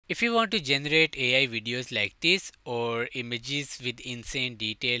If you want to generate AI videos like this or images with insane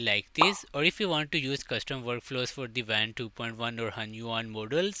detail like this, or if you want to use custom workflows for the WAN 2.1 or Hanyuan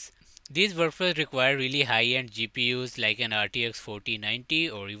models, these workflows require really high-end GPUs like an RTX 4090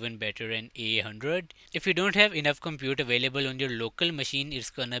 or even better an A100. If you don't have enough compute available on your local machine, it's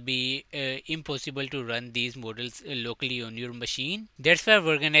gonna be impossible to run these models locally on your machine. That's why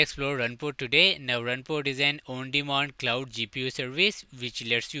we're gonna explore Runpod today. Now Runpod is an on-demand cloud GPU service which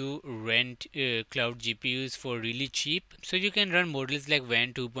lets you rent cloud GPUs for really cheap. So you can run models like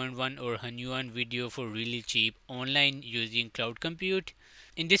WAN 2.1 or Hanyuan video for really cheap online using cloud compute.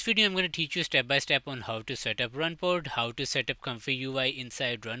 In this video, I'm going to teach you step by step on how to set up Runpod, how to set up ComfyUI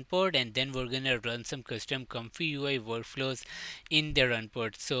inside Runpod, and then we're going to run some custom ComfyUI workflows in the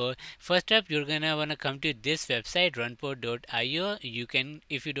Runpod. So first up, you're going to want to come to this website, runpod.io. You can,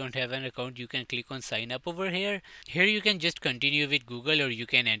 if you don't have an account, you can click on sign up over here. Here you can just continue with Google, or you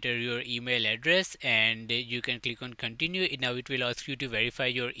can enter your email address and you can click on continue. Now it will ask you to verify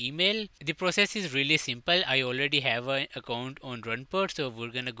your email. The process is really simple. I already have an account on Runpod, so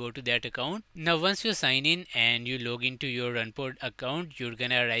we're gonna go to that account. Now once you sign in and you log into your Runpod account, you're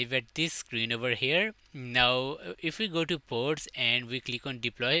gonna arrive at this screen over here. Now if we go to pods and we click on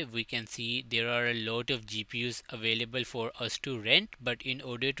deploy, we can see there are a lot of GPUs available for us to rent, but in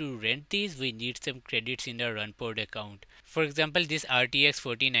order to rent these we need some credits in our Runpod account. For example, this RTX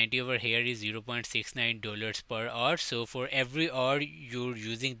 4090 over here is $0.69 per hour. So for every hour you're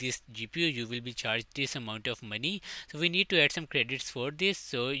using this GPU, you will be charged this amount of money. So we need to add some credits for this.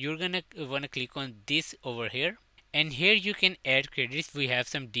 So you're gonna wanna click on this over here. And here you can add credits. We have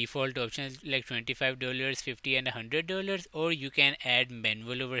some default options like $25, $50 and $100, or you can add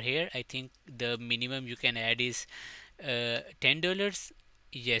manual over here. I think the minimum you can add is $10.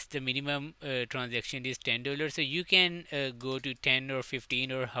 Yes, the minimum transaction is $10. So you can go to 10 or 15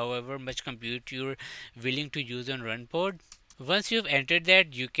 or however much compute you're willing to use on Runpod. Once you've entered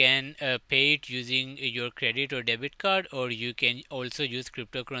that, you can pay it using your credit or debit card, or you can also use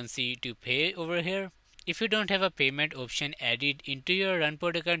cryptocurrency to pay over here. If you don't have a payment option added into your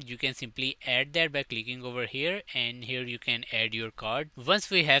Runpod account, you can simply add that by clicking over here, and here you can add your card. Once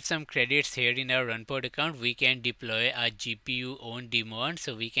we have some credits here in our Runpod account, we can deploy a GPU on demand.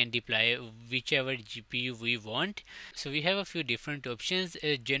 So we can deploy whichever GPU we want. So we have a few different options.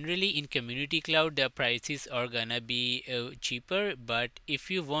 Generally in community cloud, the prices are gonna be cheaper, but if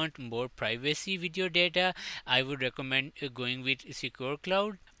you want more privacy with your data, I would recommend going with secure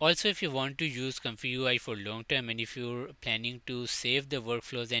cloud. Also, if you want to use ComfyUI for long term, and if you're planning to save the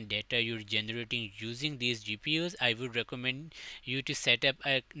workflows and data you're generating using these GPUs, I would recommend you to set up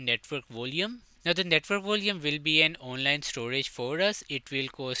a network volume. Now the network volume will be an online storage for us. It will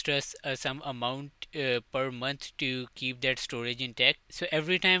cost us some amount per month to keep that storage intact. So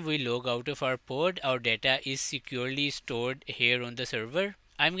every time we log out of our pod, our data is securely stored here on the server.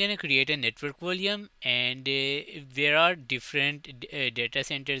 I'm going to create a network volume, and there are different data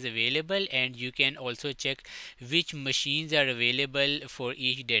centers available, and you can also check which machines are available for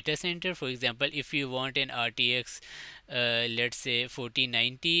each data center. For example, if you want an RTX let's say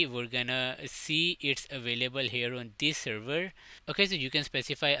 4090, we're gonna see it's available here on this server. Okay, so you can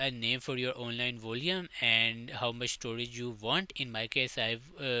specify a name for your online volume and how much storage you want. In my case, I've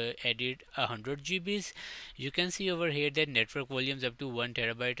added 100 GBs. You can see over here that network volumes up to 1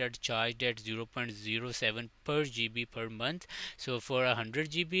 terabyte are charged at 0.07 per GB per month. So for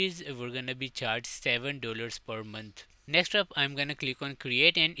 100 GBs, we're gonna be charged $7 per month. Next up, I'm gonna click on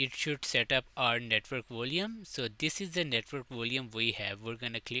create, and it should set up our network volume. So this is the network volume we have. We're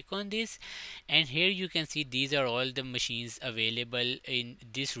gonna click on this, and here you can see these are all the machines available in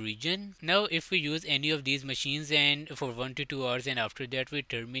this region. Now if we use any of these machines and for 1 to 2 hours, and after that we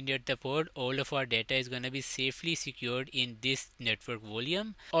terminate the pod, all of our data is gonna be safely secured in this network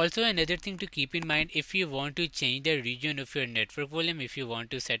volume. Also, another thing to keep in mind, if you want to change the region of your network volume, if you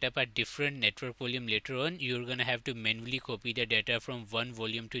want to set up a different network volume later on, you're gonna have to manually copy the data from one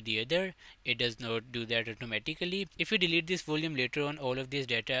volume to the other. It does not do that automatically. If you delete this volume later on, all of this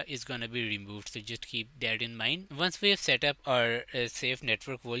data is gonna be removed, so just keep that in mind. Once we have set up our safe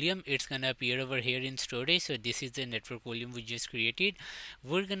network volume, it's gonna appear over here in storage. So this is the network volume we just created.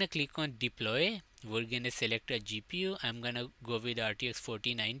 We're gonna click on deploy. We're gonna select a GPU. I'm gonna go with RTX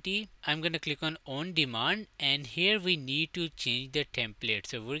 4090. I'm gonna click on demand, and here we need to change the template.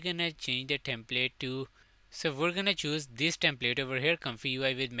 So we're gonna change the template to, so we're gonna choose this template over here,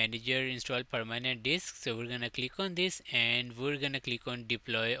 ComfyUI with manager install permanent disk. So we're gonna click on this, and we're gonna click on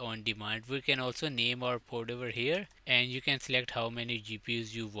deploy on demand. We can also name our pod over here, and you can select how many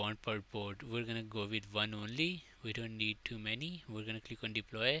GPUs you want per pod. We're gonna go with one only. We don't need too many. We're gonna click on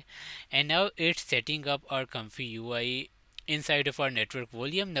deploy, and now it's setting up our ComfyUI inside of our network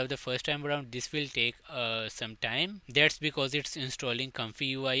volume. Now the first time around this will take some time. That's because it's installing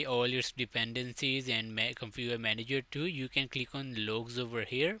ComfyUI, all its dependencies, and ComfyUI manager too. You can click on logs over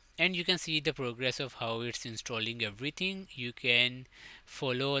here and you can see the progress of how it's installing everything. You can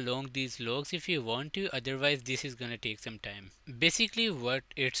follow along these logs if you want to, otherwise this is gonna take some time. Basically what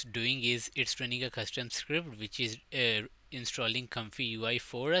it's doing is it's running a custom script which is installing ComfyUI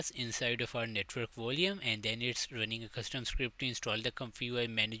for us inside of our network volume, and then it's running a custom script to install the ComfyUI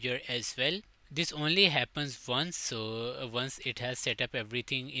manager as well. This only happens once, so once it has set up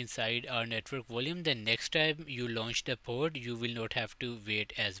everything inside our network volume, the next time you launch the pod you will not have to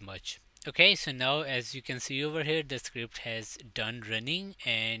wait as much. Okay, so now as you can see over here, the script has done running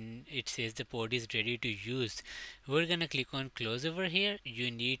and it says the pod is ready to use. We're gonna click on close over here.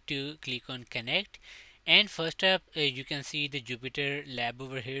 You need to click on connect, and first up you can see the Jupyter lab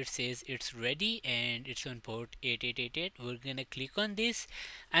over here says it's ready and it's on port 8888. We're gonna click on this.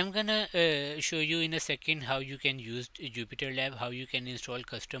 I'm gonna show you in a second how you can use Jupyter lab, how you can install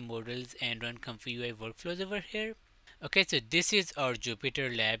custom models and run ComfyUI workflows over here. Okay, so this is our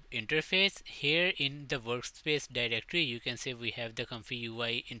Jupyter Lab interface. Here in the workspace directory, you can say we have the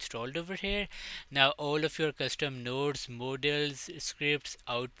ComfyUI installed over here. Now all of your custom nodes, models, scripts,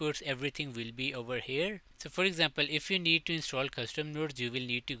 outputs, everything will be over here. So for example, if you need to install custom nodes, you will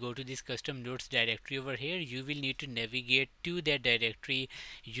need to go to this custom nodes directory over here. You will need to navigate to that directory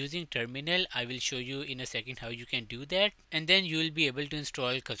using terminal. I will show you in a second how you can do that, and then you will be able to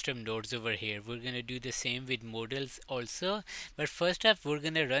install custom nodes over here. We're gonna do the same with models also, but first up we're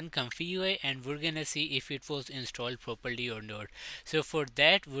gonna run ComfyUI and we're gonna see if it was installed properly or not. So for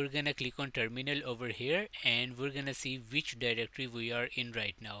that we're gonna click on terminal over here and we're gonna see which directory we are in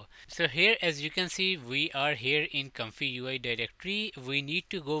right now. So here as you can see we are here in ComfyUI directory. We need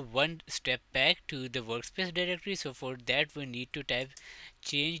to go one step back to the workspace directory. So for that we need to type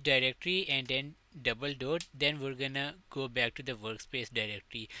change directory and then double dot, then we're gonna go back to the workspace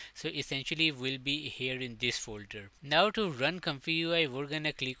directory. So essentially we'll be here in this folder. Now to run ComfyUI we're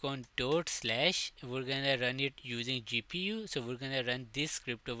gonna click on dot slash. We're gonna run it using GPU, so we're gonna run this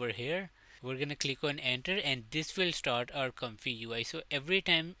script over here. We're gonna click on enter and this will start our ComfyUI. So every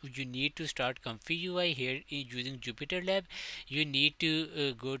time you need to start ComfyUI here using Jupyter Lab, you need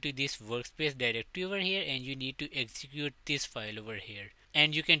to go to this workspace directory over here and you need to execute this file over here.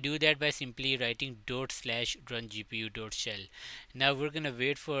 And you can do that by simply writing dot slash run gpu dot shell. Now we're gonna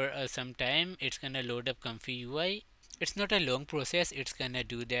wait for some time. It's gonna load up ComfyUI. It's not a long process, it's gonna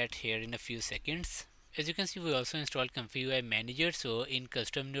do that here in a few seconds. As you can see, we also installed ComfyUI manager. So in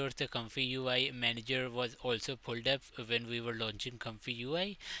custom nodes the ComfyUI manager was also pulled up when we were launching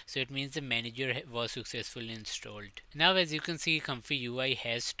ComfyUI, so it means the manager was successfully installed. Now as you can see, ComfyUI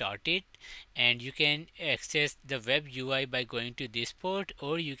has started and you can access the web UI by going to this port,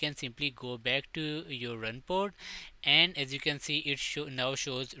 or you can simply go back to your run port, and as you can see it now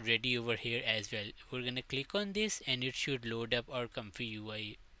shows ready over here as well. We're gonna click on this and it should load up our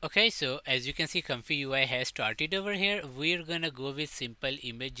ComfyUI. Okay, so as you can see ComfyUI has started over here. We're gonna go with simple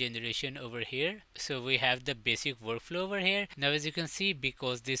image generation over here. So we have the basic workflow over here. Now as you can see,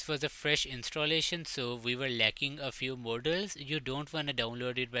 because this was a fresh installation, so we were lacking a few models. You don't want to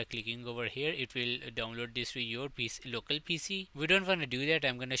download it by clicking over here. It will download this to your local PC. We don't want to do that.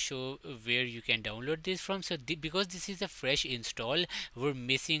 I'm gonna show where you can download this from. So because this is a fresh install, we're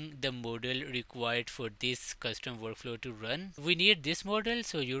missing the model required for this custom workflow to run. We need this model,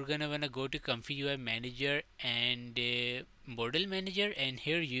 so you're gonna wanna go to ComfyUI manager and model manager, and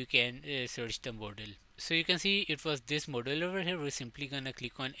here you can search the model. So you can see it was this model over here. We're simply gonna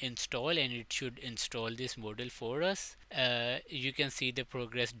click on install and it should install this model for us. You can see the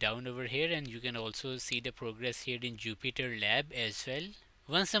progress down over here, and you can also see the progress here in Jupyter Lab as well.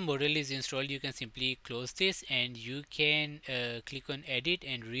 Once the model is installed, you can simply close this and you can click on edit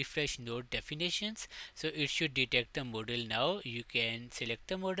and refresh node definitions. So it should detect the model now. You can select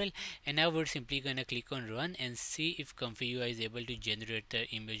the model, and now we're simply gonna click on run and see if ComfyUI is able to generate the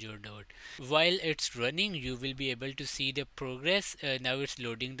image or not. While it's running, you will be able to see the progress. Now it's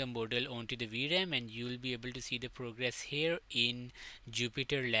loading the model onto the VRAM and you will be able to see the progress here in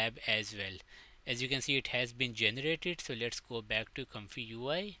Jupyter Lab as well. As you can see, it has been generated. So let's go back to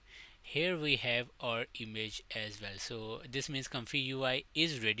ComfyUI. Here we have our image as well. So this means ComfyUI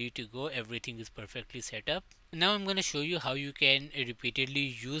is ready to go. Everything is perfectly set up. Now I'm going to show you how you can repeatedly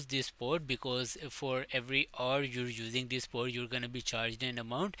use this port, because for every hour you're using this port you're going to be charged an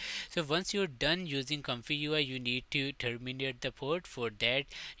amount. So once you're done using ComfyUI, you need to terminate the port. For that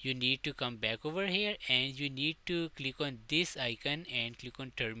you need to come back over here and you need to click on this icon and click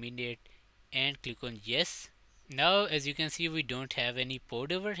on terminate and click on yes. Now as you can see, we don't have any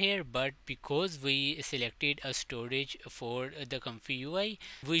port over here, but because we selected a storage for the ComfyUI,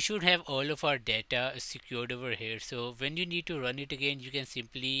 we should have all of our data secured over here. So when you need to run it again, you can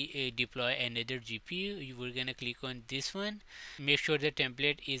simply deploy another GPU. We're gonna click on this one, make sure the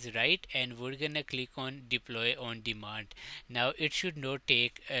template is right, and we're gonna click on deploy on demand. Now it should not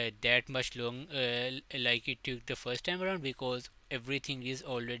take that much long like it took the first time around, because everything is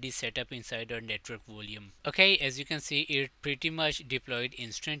already set up inside our network volume. Okay, as you can see, it pretty much deployed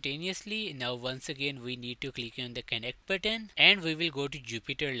instantaneously. Now once again we need to click on the connect button and we will go to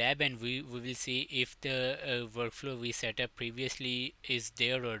Jupyter Lab, and we will see if the workflow we set up previously is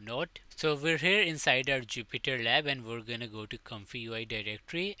there or not. So we're here inside our Jupyter Lab and we're gonna go to ComfyUI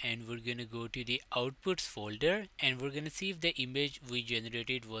directory and we're gonna go to the outputs folder and we're gonna see if the image we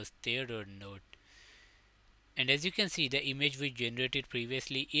generated was there or not. And as you can see, the image we generated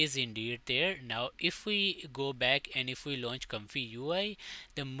previously is indeed there. Now if we go back and if we launch ComfyUI,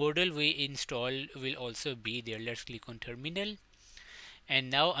 the model we installed will also be there. Let's click on terminal.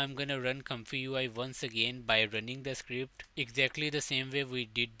 And now I'm gonna run ComfyUI once again by running the script exactly the same way we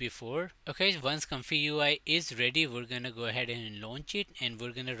did before. Okay, once ComfyUI is ready, we're gonna go ahead and launch it, and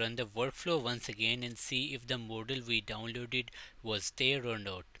we're gonna run the workflow once again and see if the model we downloaded was there or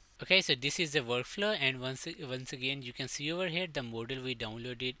not. Okay, so this is the workflow, and once again you can see over here the model we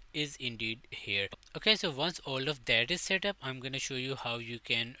downloaded is indeed here. Okay, so once all of that is set up, I'm going to show you how you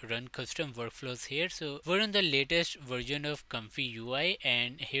can run custom workflows here. So we're on the latest version of ComfyUI,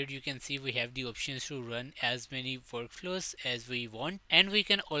 and here you can see we have the options to run as many workflows as we want, and we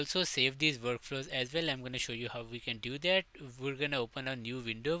can also save these workflows as well. I'm going to show you how we can do that. We're going to open a new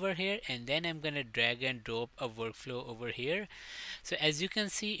window over here, and then I'm going to drag and drop a workflow over here. So as you can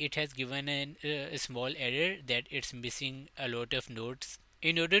see, it has given a small error that it's missing a lot of nodes.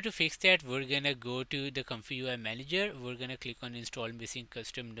 In order to fix that, we're gonna go to the ComfyUI manager. We're gonna click on install missing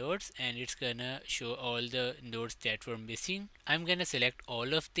custom nodes, and it's gonna show all the nodes that were missing. I'm gonna select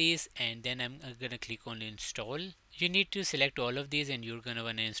all of these, and then I'm gonna click on install. You need to select all of these and you're gonna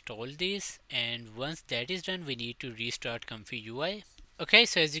wanna install these, and once that is done, we need to restart ComfyUI. Okay,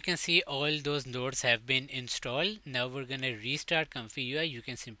 so as you can see, all those nodes have been installed. Now we're gonna restart ComfyUI. You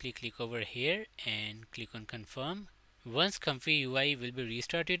can simply click over here and click on confirm. Once ComfyUI will be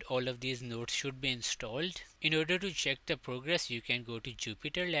restarted, all of these nodes should be installed. In order to check the progress, you can go to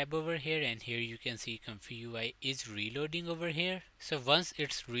Jupyter Lab over here, and here you can see ComfyUI is reloading over here. So once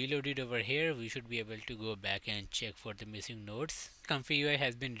it's reloaded over here, we should be able to go back and check for the missing nodes. ComfyUI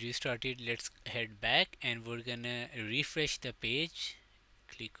has been restarted. Let's head back and we're gonna refresh the page.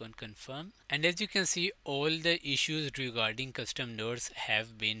 Click on confirm, and as you can see, all the issues regarding custom nodes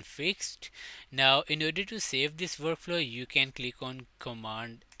have been fixed. Now in order to save this workflow, you can click on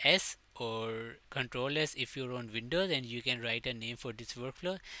Command S or Control S if you're on Windows, and you can write a name for this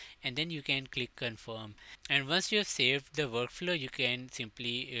workflow, and then you can click confirm. And once you have saved the workflow, you can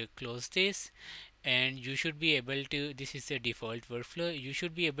simply close this, and you should be able to, this is the default workflow, you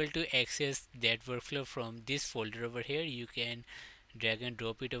should be able to access that workflow from this folder over here. You can drag and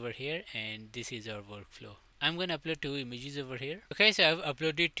drop it over here, and this is our workflow. I'm gonna upload 2 images over here. Okay, so I've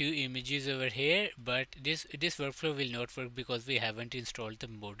uploaded 2 images over here, but this workflow will not work because we haven't installed the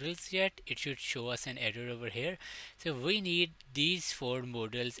models yet. It should show us an error over here. So we need these 4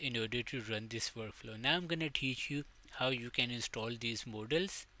 models in order to run this workflow. Now I'm gonna teach you how you can install these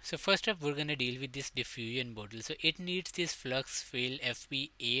models. So first up, we're gonna deal with this diffusion model. So it needs this flux fill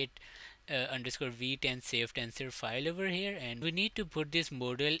fp8 underscore v10 save tensor file over here, and we need to put this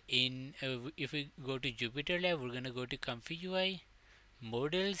model in. If we go to Jupyter Lab, we're gonna go to ComfyUI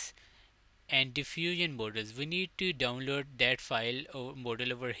models and diffusion models. We need to download that file or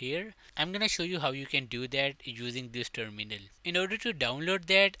model over here. I'm gonna show you how you can do that using this terminal. In order to download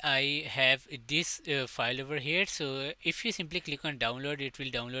that, I have this file over here. So if you simply click on download, it will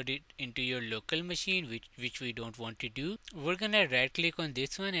download it into your local machine, which we don't want to do. We're gonna right click on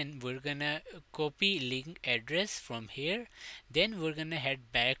this one and we're gonna copy link address from here. Then we're gonna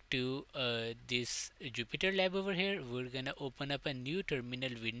head back to this Jupyter Lab over here. We're gonna open up a new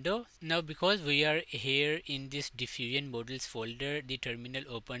terminal window. Now because we are here in this diffusion models folder, the terminal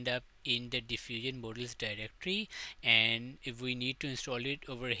opened up in the diffusion models directory, and if we need to install it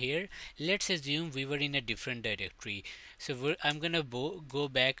over here, let's assume we were in a different directory. So I'm gonna go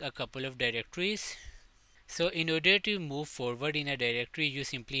back a couple of directories. So in order to move forward in a directory, you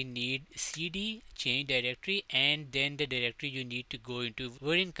simply need cd change directory, and then the directory you need to go into.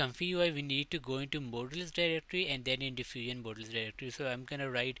 We're in ComfyUI, we need to go into models directory, and then in Diffusion models directory. So I'm gonna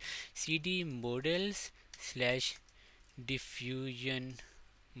write cd models slash diffusion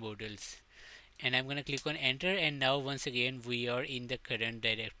models, and I'm gonna click on enter, and now once again we are in the current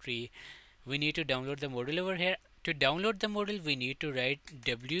directory. We need to download the model over here. To download the model, we need to write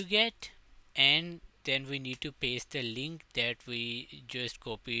wget, and then we need to paste the link that we just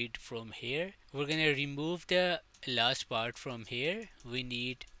copied from here. We're gonna remove the last part from here. We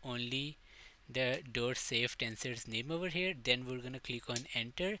need only the .save tensor's name over here. Then we're gonna click on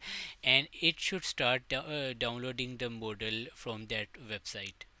enter, and it should start downloading the model from that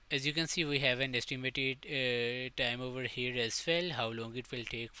website. As you can see, we have an estimated time over here as well, how long it will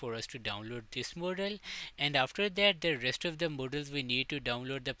take for us to download this model. And after that, the rest of the models we need to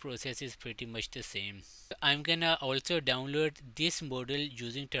download, the process is pretty much the same. I'm gonna also download this model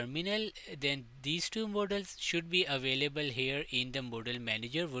using terminal. Then these two models should be available here in the model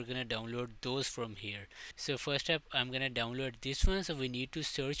manager. We're gonna download those from here. So first up, I'm gonna download this one. So we need to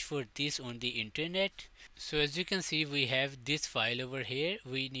search for this on the internet. So as you can see, we have this file over here.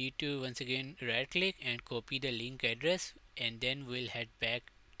 We need to once again right click and copy the link address, and then we'll head back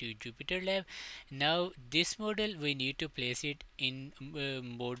to Jupyter Lab. Now this model we need to place it in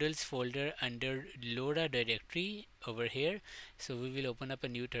models folder under LoRa directory over here. So we will open up a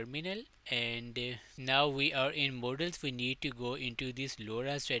new terminal, and now we are in models. We need to go into this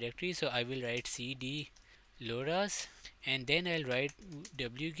LoRa's directory. So I will write cd LoRa's, and then I'll write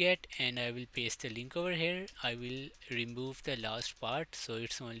wget, and I will paste the link over here. I will remove the last part, so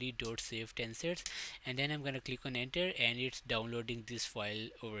it's only .save tensors, and then I'm gonna click on enter, and it's downloading this file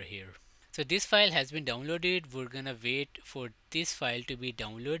over here. So this file has been downloaded. We're gonna wait for this file to be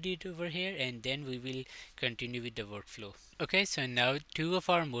downloaded over here, and then we will continue with the workflow. Okay, so now two of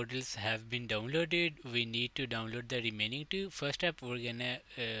our models have been downloaded. We need to download the remaining two. First up, we're gonna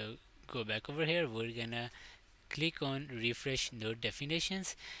go back over here. We're gonna click on refresh node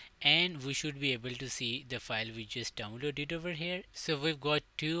definitions, and we should be able to see the file we just downloaded over here. So we've got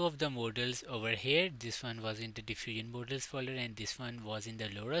two of the models over here. This one was in the diffusion models folder, and this one was in the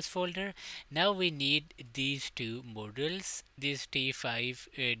LoRa's folder. Now we need these two models, this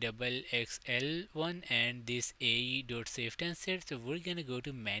T5XL one and this AE.save tensor. So we're gonna go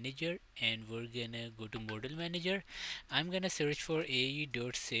to manager, and we're gonna go to model manager. I'm gonna search for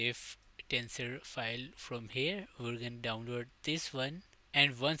AE.save tensor file from here. We're gonna download this one,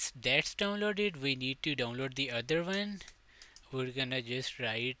 and once that's downloaded, we need to download the other one. We're gonna just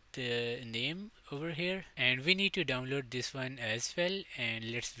write the name over here, and we need to download this one as well,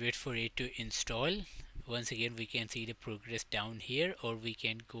 and let's wait for it to install. Once again, we can see the progress down here, or we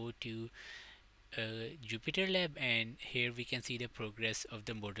can go to Jupyter Lab, and here we can see the progress of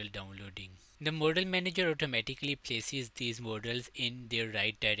the model downloading. The model manager automatically places these models in their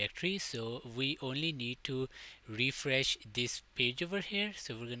right directory, so we only need to refresh this page over here.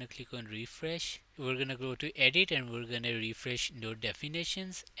 So we're gonna click on refresh. We're gonna go to edit, and we're gonna refresh node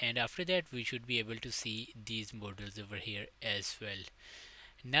definitions, and after that we should be able to see these models over here as well.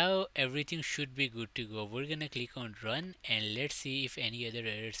 Now everything should be good to go. We're gonna click on run, and let's see if any other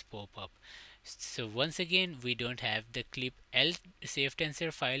errors pop up. So once again, we don't have the clip L save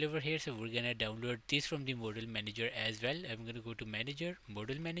tensor file over here, so we're gonna download this from the model manager as well. I'm gonna go to manager,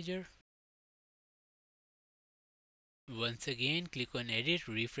 model manager. Once again, click on edit,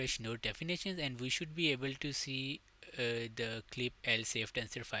 refresh node definitions, and we should be able to see the clip L save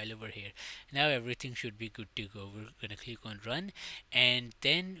tensor file over here. Now everything should be good to go. We're gonna click on run, and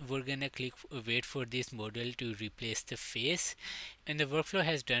then we're gonna wait for this model to replace the face, and the workflow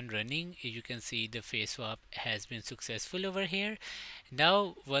has done running. You can see the face swap has been successful over here.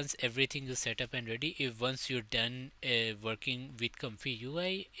 Now once everything is set up and ready, once you're done working with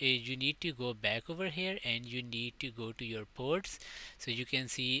ComfyUI, you need to go back over here, and you need to go to your pods. So you can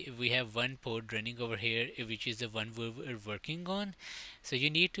see we have one pod running over here, which is the one we're working on. So you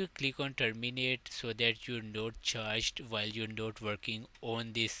need to click on terminate so that you're not charged while you're not working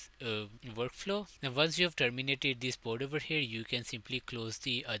on this workflow. Now once you have terminated this pod over here, you can simply close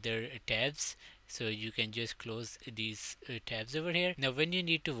the other tabs. So you can just close these tabs over here. Now when you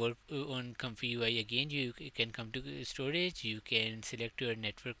need to work on ComfyUI again, you can come to storage, you can select your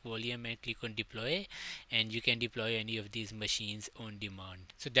network volume and click on deploy, and you can deploy any of these machines on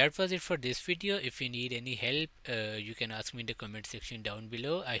demand. So that was it for this video. If you need any help, you can ask me in the comment section down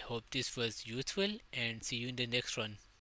below. I hope this was useful, and see you in the next one.